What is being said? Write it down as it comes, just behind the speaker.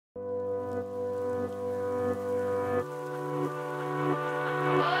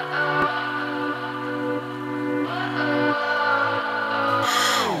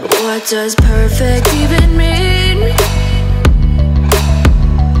does perfect even mean?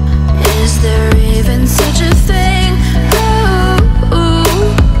 Is there even such a thing?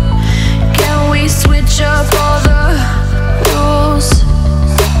 Ooh, can we switch up all the rules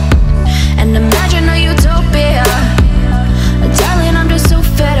and imagine a utopia? Darling, I'm just so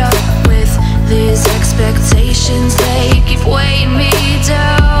fed up with these expectations. They keep weighing me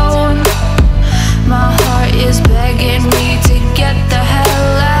down. My heart is begging me to get the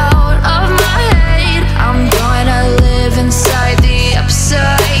hell out of my head. I'm gonna live inside the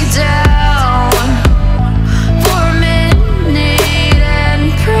upside down for a minute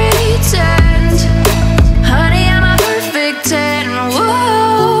and pretend, honey, I'm a perfect 10.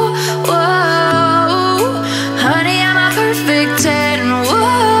 Whoa, whoa, honey, I'm a perfect 10.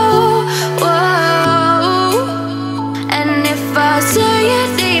 Whoa, whoa, and if I say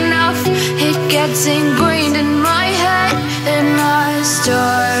it enough, it gets ingrained in my head, and I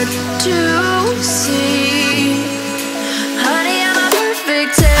start to see, honey, I'm a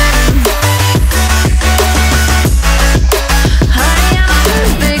perfect 10. Honey, I'm a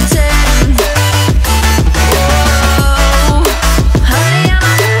perfect 10. Whoa, honey, I'm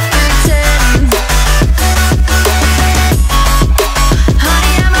a perfect 10.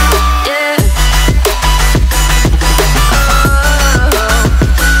 Honey, I'm a, yeah. Oh,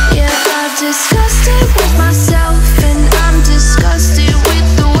 yeah, I've discussed it with myself, and I'm disgusted with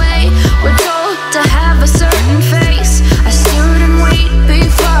the way we're told to have a certain face. I stood and wait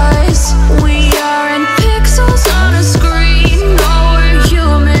because we aren't pixels on a screen. No, we're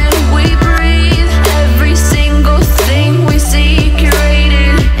human, we breathe. Every single thing we see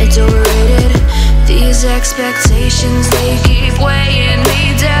curated, it's overrated. These expectations, they keep weighing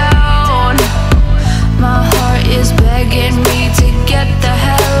me down. My heart is begging me to get the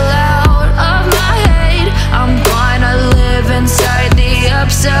hell out of my head. I'm gonna live inside the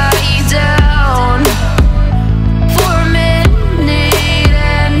upside down for a minute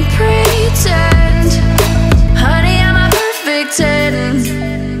and pretend, honey, I'm a perfect 10.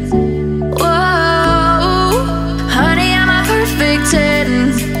 Whoa, honey, I'm a perfect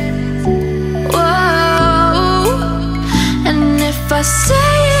 10. Whoa, and if I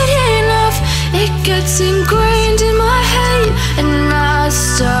say it enough, it gets ingrained in my head, and I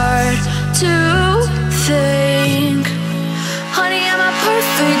start to think, honey, I'm a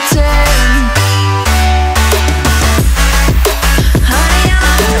perfect 10. Honey, I'm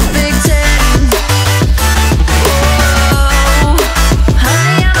a perfect 10. Whoa,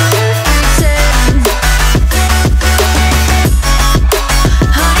 honey, I'm a perfect 10.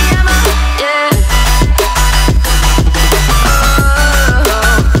 Honey, I'm a, yeah.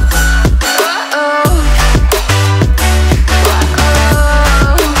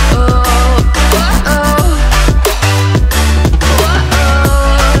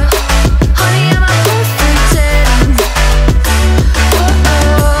 Honey,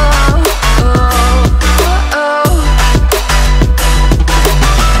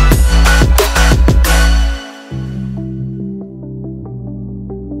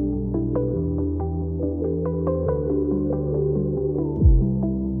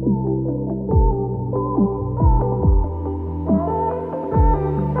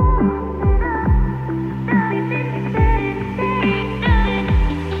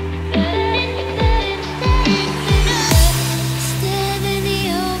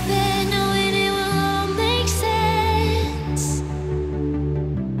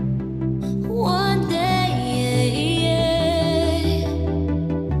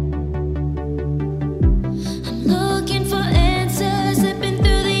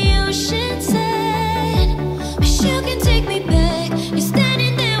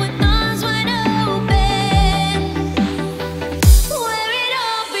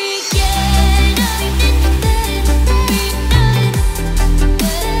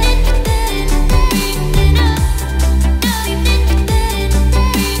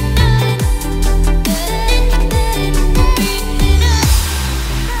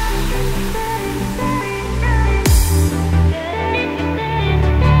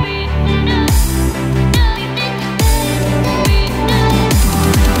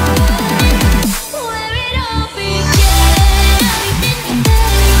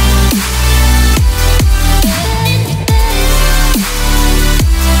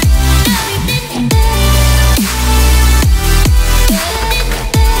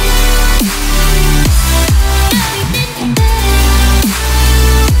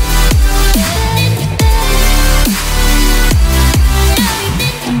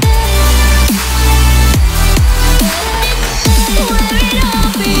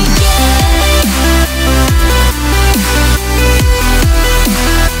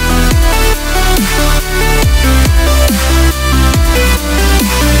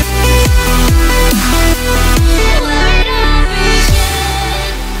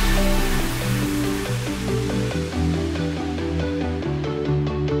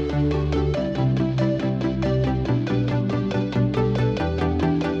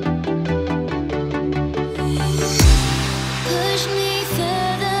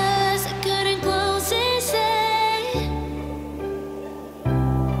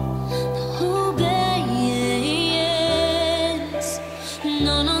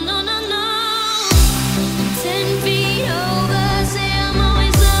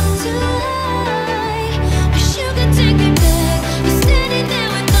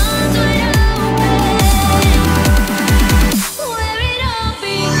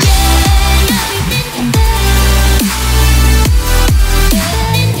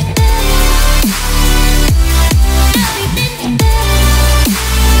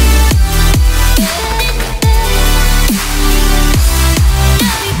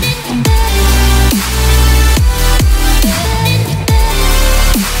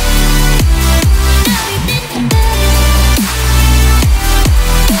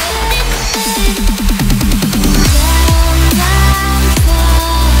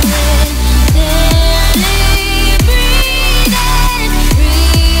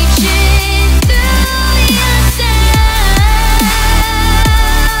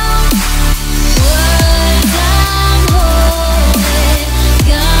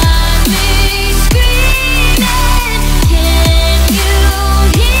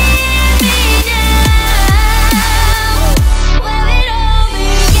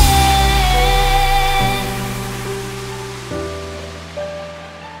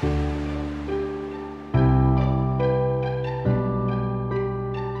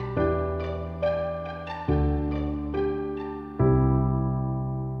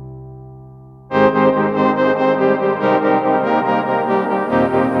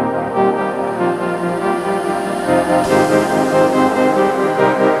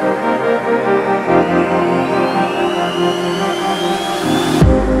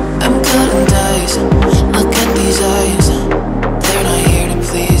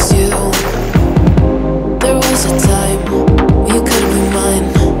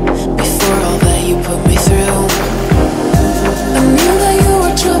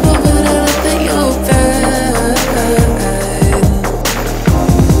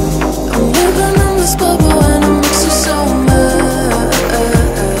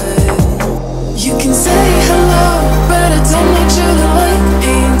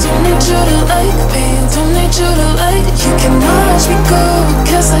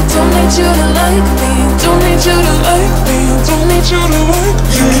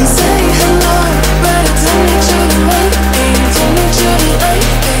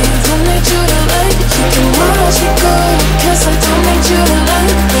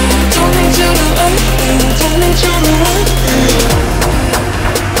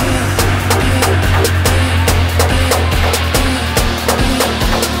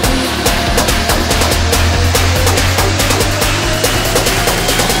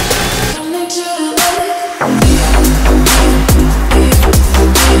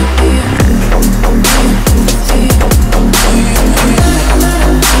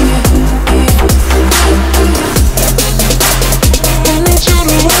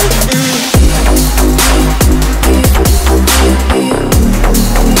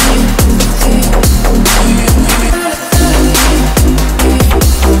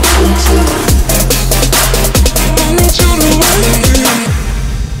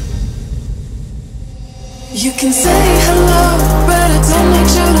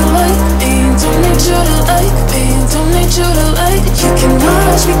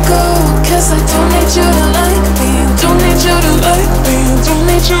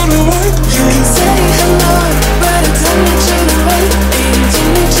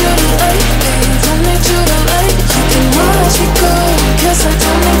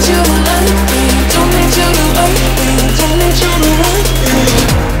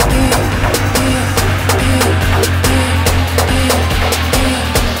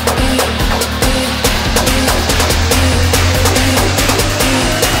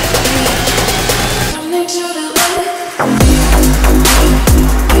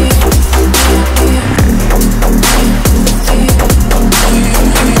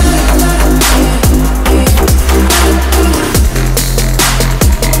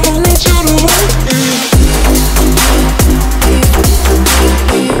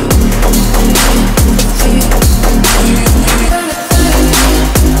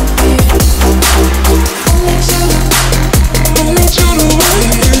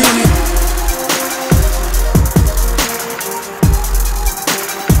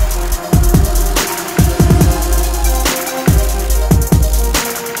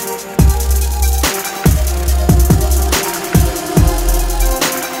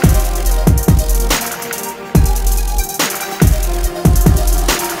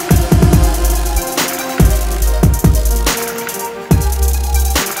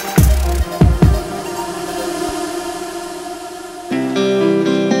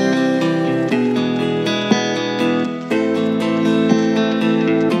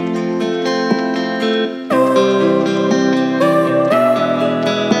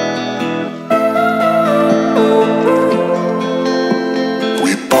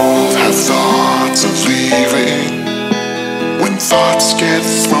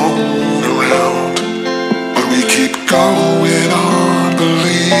 thrown around, but we keep going on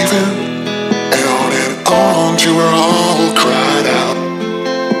believing, and on till we're all cried out,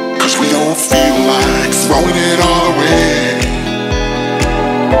 'cause we don't feel like throwing it all away.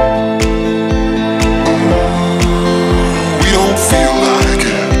 We don't feel like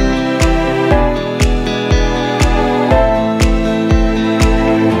it.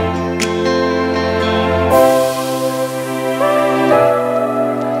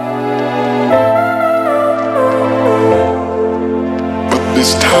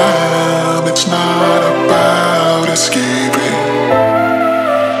 This time it's not about escaping.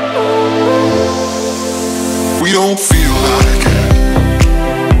 We don't feel like it.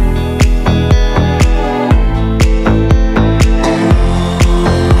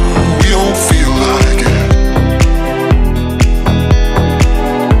 We don't feel like it.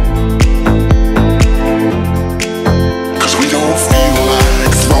 'Cause we don't feel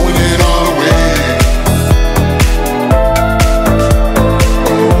like throwing it all away.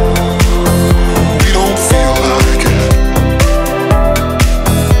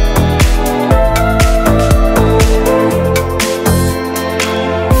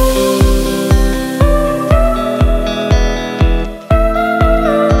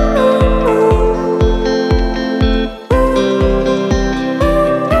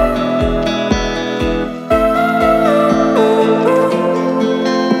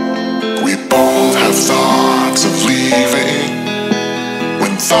 Thoughts of leaving,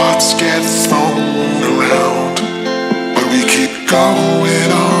 when thoughts get thrown around, but we keep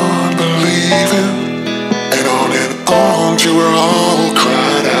going on believing, and on till we're all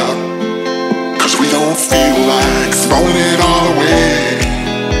cried out, 'cause we don't feel like throwing it all away.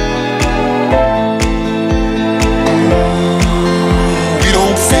 We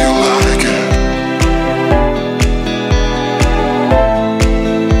don't feel like it.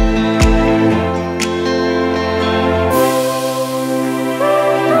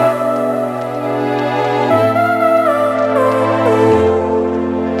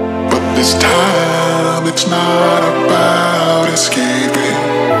 This time it's not about escaping.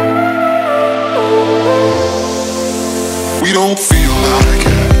 We don't feel like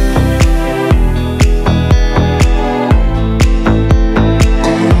it.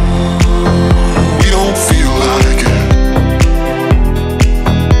 We don't feel like it.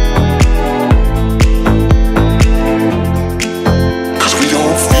 'Cause we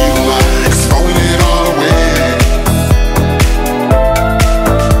don't feel like throwing it all away.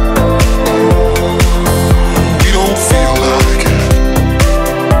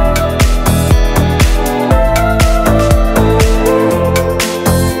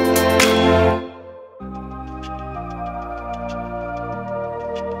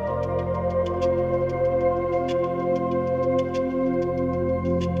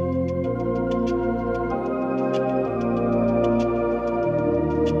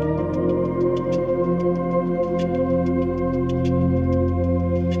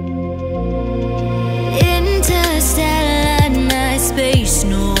 Interstellar night space,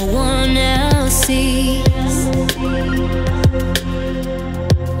 no one else sees.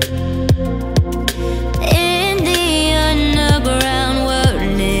 In the underground, we're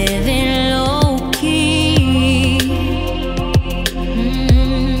living low key.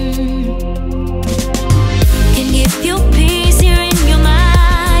 Can give you peace here in your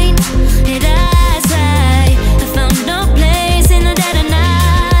mind. And as I found no place in the dead of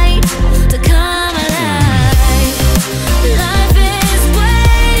night to come alive. Life is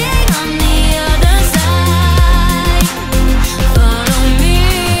way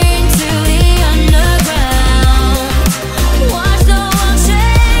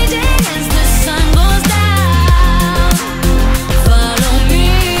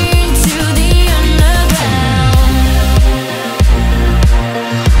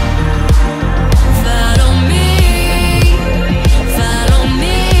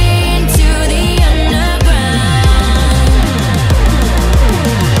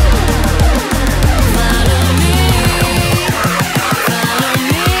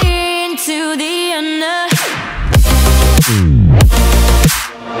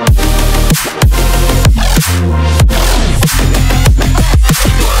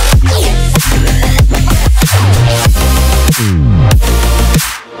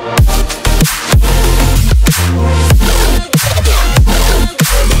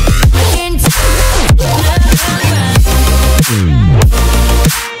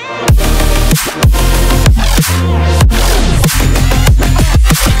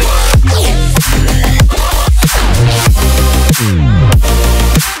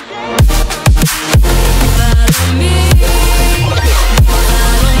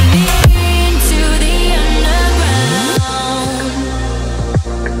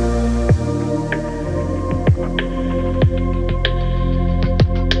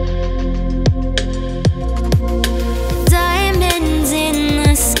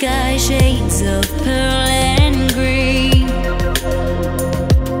of pearl and green.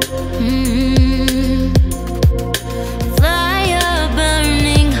 Fire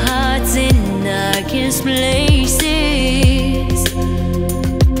burning hearts in darkest places.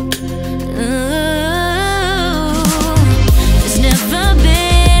 There's never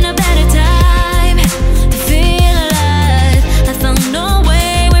been a better time to feel alive. I found no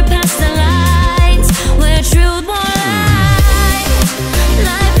way we're past the lines where truth won't lie.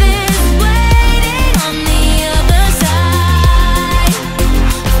 Life is waiting on the other side.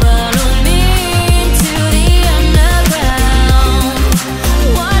 Follow me into the underground.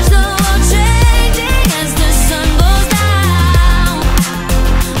 Watch the world changing as the sun goes down.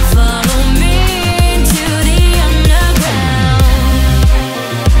 Follow me into the underground.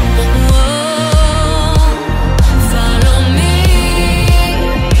 Whoa, follow me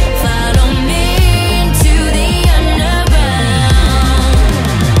into the underground.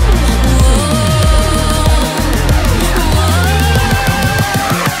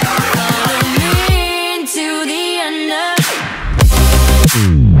 Follow me into the underground.